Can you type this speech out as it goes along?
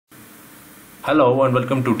Hello and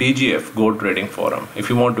welcome to TGF Gold Trading Forum.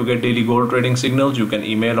 If you want to get daily gold trading signals, you can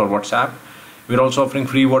email or WhatsApp. We're also offering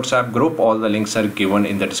free WhatsApp group. All the links are given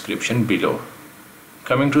in the description below.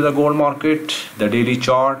 Coming to the gold market, the daily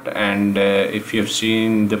chart, and if you have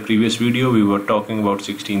seen the previous video, we were talking about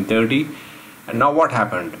 1630. And now what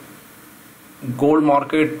happened? Gold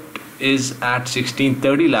market is at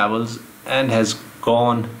 1630 levels and has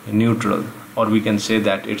gone neutral, or we can say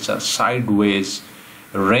that it's a sideways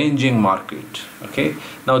ranging market. Okay,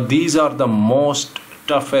 now these are the most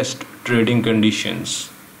toughest trading conditions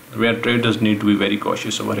where traders need to be very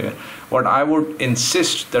cautious over here. What I would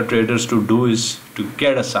insist the traders to do is to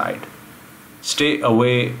get aside, stay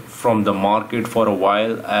away from the market for a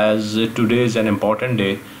while, as today is an important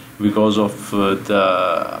day because of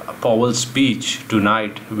the Powell's speech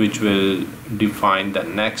tonight, which will define the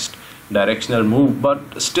next directional move.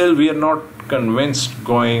 But still we are not convinced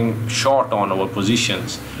going short on our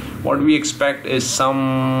positions. What we expect is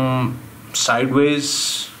some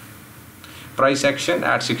sideways price action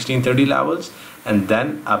at 1630 levels and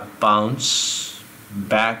then a bounce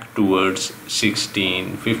back towards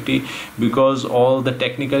 1650, because all the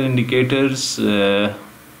technical indicators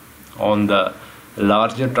on the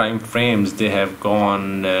larger time frames, they have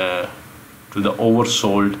gone to the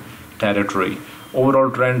oversold territory.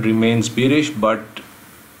 Overall trend remains bearish, but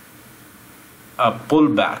a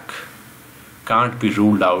pullback can't be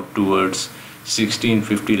ruled out towards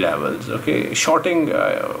 1650 levels. Okay, shorting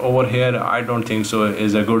over here, I don't think so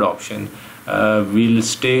is a good option. We'll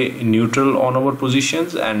stay neutral on our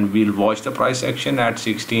positions and we'll watch the price action at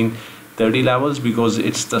 1630 levels, because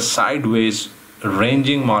it's the sideways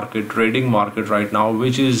ranging market, trading market right now,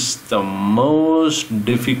 which is the most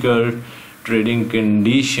difficult trading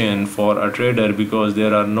condition for a trader, because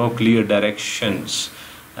there are no clear directions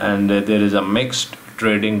and there is a mixed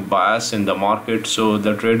trading bias in the market. So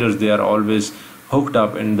the traders, they are always hooked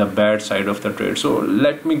up in the bad side of the trade. So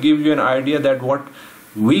let me give you an idea that what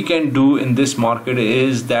we can do in this market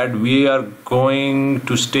is that we are going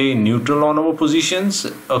to stay neutral on our positions,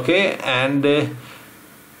 okay, and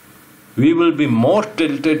we will be more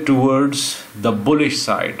tilted towards the bullish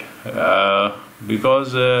side,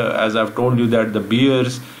 because as I've told you that the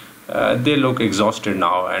bears, they look exhausted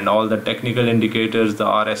now, and all the technical indicators, the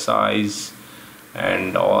RSIs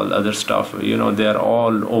and all other stuff, you know, they are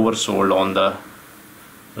all oversold on the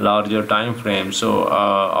larger time frame. So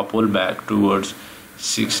a pullback towards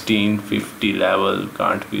 1650 level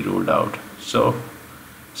can't be ruled out. So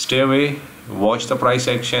stay away, watch the price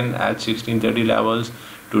action at 1630 levels.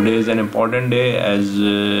 Today is an important day, as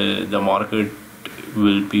the market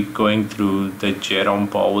will be going through the Jerome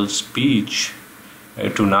Powell speech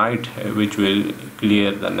tonight, which will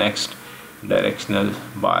clear the next directional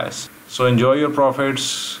bias. So enjoy your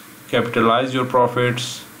profits, capitalize your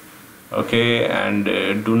profits, okay, and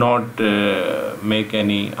do not make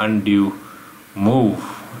any undue move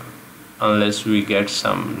unless we get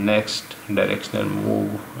some next directional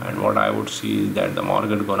move. And what I would see is that the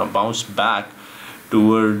market gonna bounce back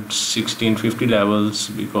towards 1650 levels,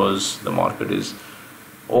 because the market is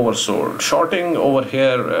oversold. Shorting over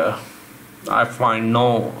here, I find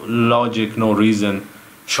no logic, no reason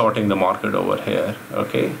shorting the market over here.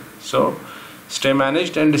 Okay, so stay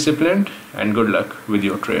managed and disciplined, and good luck with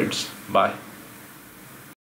your trades. Bye.